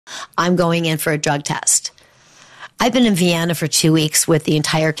I'm going in for a drug test. I've been in Vienna for 2 weeks with the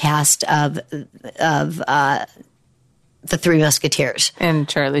entire cast of The Three Musketeers. And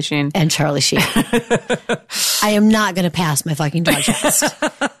Charlie Sheen. I am not going to pass my fucking drug test.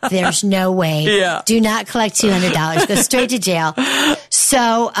 There's no way. Yeah. Do not collect $200. Go straight to jail.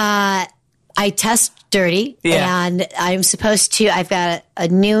 So I test dirty, and I'm supposed to, I've got a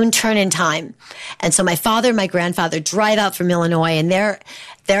noon turn-in time. And so my father and my grandfather drive out from Illinois, and they're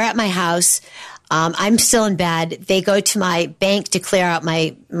at my house. I'm still in bed. They go to my bank to clear out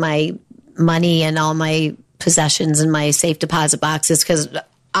my money and all my possessions and my safe deposit boxes because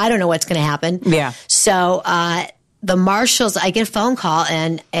I don't know what's going to happen. Yeah. So the marshals, I get a phone call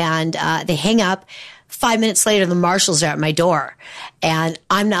and they hang up. 5 minutes later, the marshals are at my door, and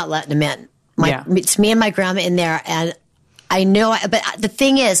I'm not letting them in. It's me and my grandma in there, and I know, but the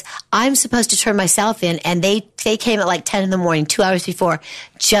thing is, I'm supposed to turn myself in, and they came at like 10 in the morning, 2 hours before,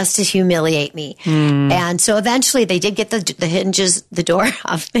 just to humiliate me. And so eventually they did get the door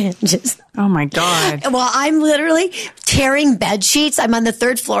off the hinges. Oh my God. Well, I'm literally tearing bed sheets. I'm on the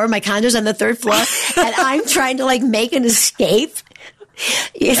third floor. My condo's on the third floor, and I'm trying to like make an escape.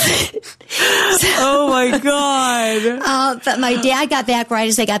 Oh my God. But my dad got back right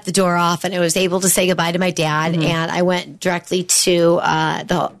as I got the door off, and I was able to say goodbye to my dad. And I went directly to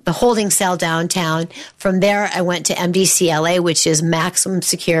the holding cell downtown. From there, I went to MDCLA, which is maximum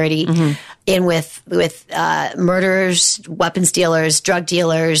security, in with murderers, weapons dealers, drug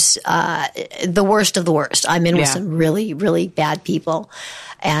dealers, the worst of the worst. I'm in with some really, really bad people.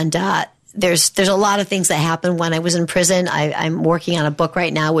 And there's a lot of things that happened when I was in prison. I'm working on a book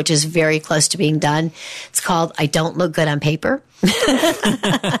right now, which is very close to being done. It's called I Don't Look Good on Paper.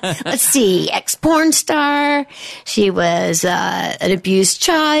 Let's see. Ex-porn star. She was an abused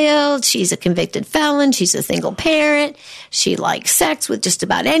child. She's a convicted felon. She's a single parent. She likes sex with just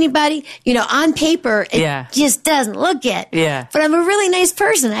about anybody. You know, on paper, it just doesn't look it. Yeah. But I'm a really nice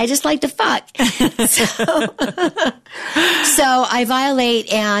person. I just like to fuck. So I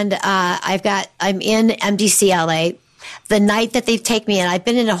violate, and I'm in MDCLA. The night that they take me in, I've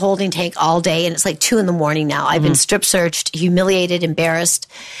been in a holding tank all day, and it's like 2 a.m. now. I've been strip searched, humiliated,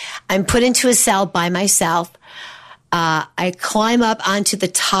 embarrassed. I'm put into a cell by myself. I climb up onto the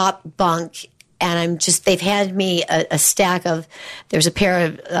top bunk, and they've handed me a stack of, there's a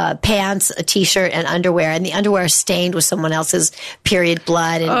pair of pants, a t-shirt, and underwear, and the underwear is stained with someone else's period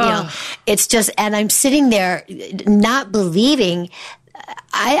blood. And, you know, it's just, and I'm sitting there not believing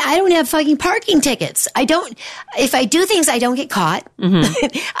I don't have fucking parking tickets. If I do things, I don't get caught.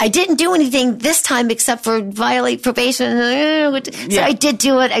 I didn't do anything this time except for violate probation. So I did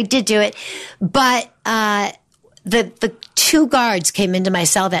do it. But, the 2 guards came into my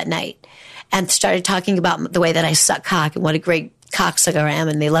cell that night and started talking about the way that I suck cock and what a great cocksucker I am.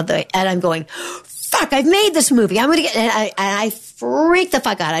 And they love and I'm going, fuck, I've made this movie. I'm going to get, and I freak the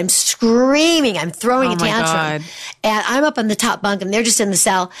fuck out. I'm screaming. I'm throwing a tantrum. And I'm up on the top bunk, and they're just in the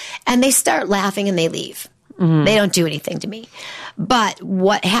cell, and they start laughing and they leave. They don't do anything to me. But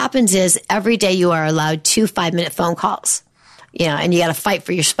what happens is every day you are allowed 2 5-minute phone calls. You know, and you got to fight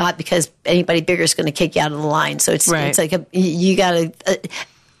for your spot because anybody bigger is going to kick you out of the line. So it's like you got to,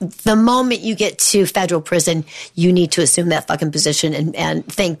 the moment you get to federal prison, you need to assume that fucking position. And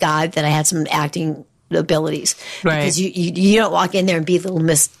thank God that I had some acting abilities. Because you don't walk in there and be a little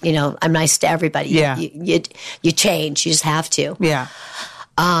I'm nice to everybody. You change. You just have to. Yeah.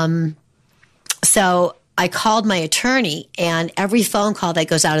 So I called my attorney, and every phone call that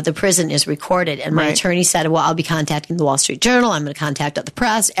goes out of the prison is recorded. And my attorney said, well, I'll be contacting the Wall Street Journal. I'm going to contact the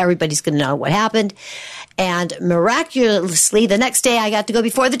press. Everybody's going to know what happened. And miraculously, the next day I got to go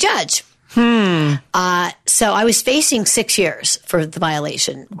before the judge. So I was facing 6 years for the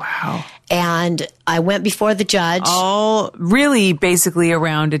violation. Wow. And I went before the judge. All really basically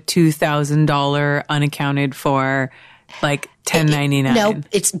around a $2,000 unaccounted for, like, 1099. No,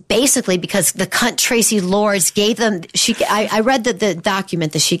 it's basically because the cunt Traci Lords gave them. I read the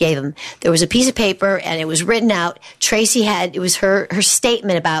document that she gave them. There was a piece of paper, and it was written out. Traci it was her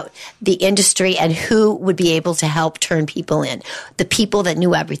statement about the industry and who would be able to help turn people in. The people that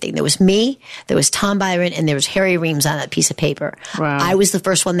knew everything. There was me, there was Tom Byron, and there was Harry Reams on that piece of paper. Wow. I was the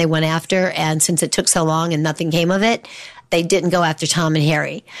first one they went after, and since it took so long and nothing came of it, they didn't go after Tom and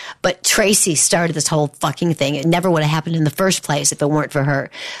Harry. But Traci started this whole fucking thing. It never would have happened in the first place if it weren't for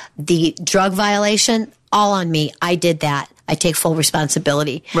her. The drug violation, all on me. I did that. I take full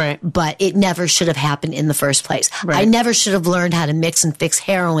responsibility. Right. But it never should have happened in the first place. Right. I never should have learned how to mix and fix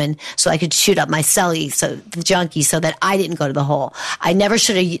heroin so I could shoot up my cellie, the junkie, so that I didn't go to the hole. I never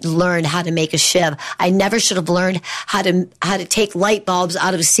should have learned how to make a shiv. I never should have learned how to take light bulbs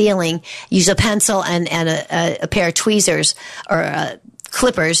out of a ceiling, use a pencil and a pair of tweezers or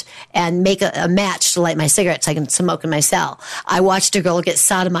clippers and make a match to light my cigarettes so I can smoke in my cell. I watched a girl get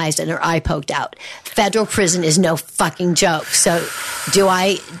sodomized and her eye poked out. Federal prison is no fucking joke. So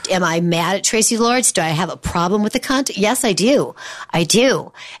am I mad at Traci Lords? Do I have a problem with the content? Yes, I do. I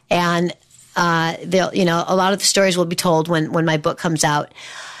do. And, a lot of the stories will be told when my book comes out.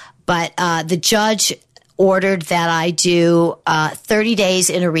 But, the judge ordered that I do, 30 days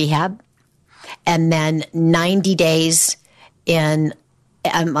in a rehab and then 90 days in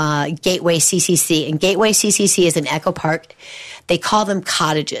Gateway CCC. And Gateway CCC is in Echo Park. They call them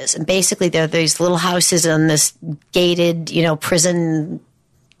cottages. And basically they're these little houses in this gated, prison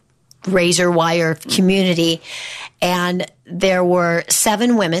razor wire community. And there were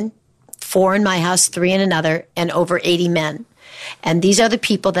 7 women, 4 in my house, 3 in another, and over 80 men. And these are the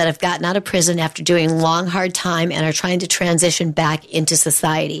people that have gotten out of prison after doing long, hard time and are trying to transition back into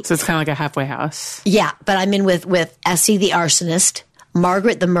society. So it's kind of like a halfway house. Yeah, but I'm in with Essie the arsonist,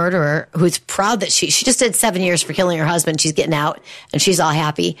 Margaret the murderer, who's proud that she just did 7 years for killing her husband. She's getting out and she's all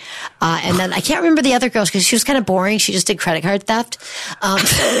happy. And then I can't remember the other girls because she was kind of boring. She just did credit card theft.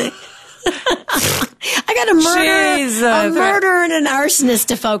 I got a murderer and an arsonist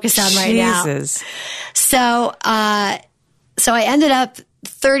to focus on right now. So I ended up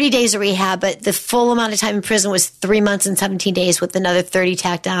 30 days of rehab, but the full amount of time in prison was 3 months and 17 days with another 30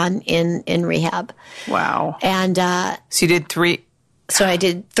 tacked on in rehab. Wow. And so you did 3. So I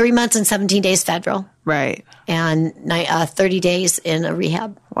did 3 months and 17 days federal. Right. And 30 days in a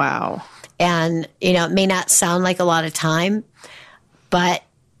rehab. Wow. And, it may not sound like a lot of time, but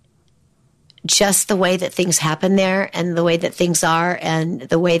just the way that things happen there and the way that things are and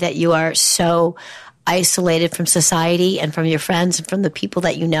the way that you are so isolated from society and from your friends and from the people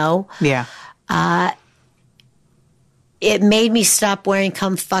that you know. Yeah. It made me stop wearing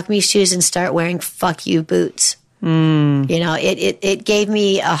come fuck me shoes and start wearing fuck you boots. It gave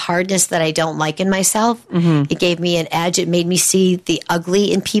me a hardness that I don't like in myself. Mm-hmm. It gave me an edge. It made me see the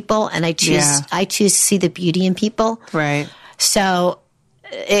ugly in people, and I choose to see the beauty in people. Right. So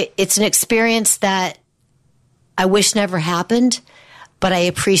it's an experience that I wish never happened, but I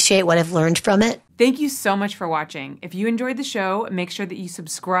appreciate what I've learned from it. Thank you so much for watching. If you enjoyed the show, make sure that you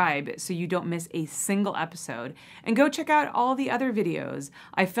subscribe so you don't miss a single episode. And go check out all the other videos.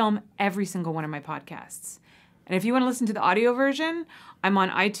 I film every single one of my podcasts. And if you want to listen to the audio version, I'm on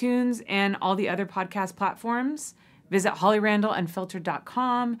iTunes and all the other podcast platforms. Visit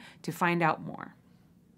hollyrandalunfiltered.com to find out more.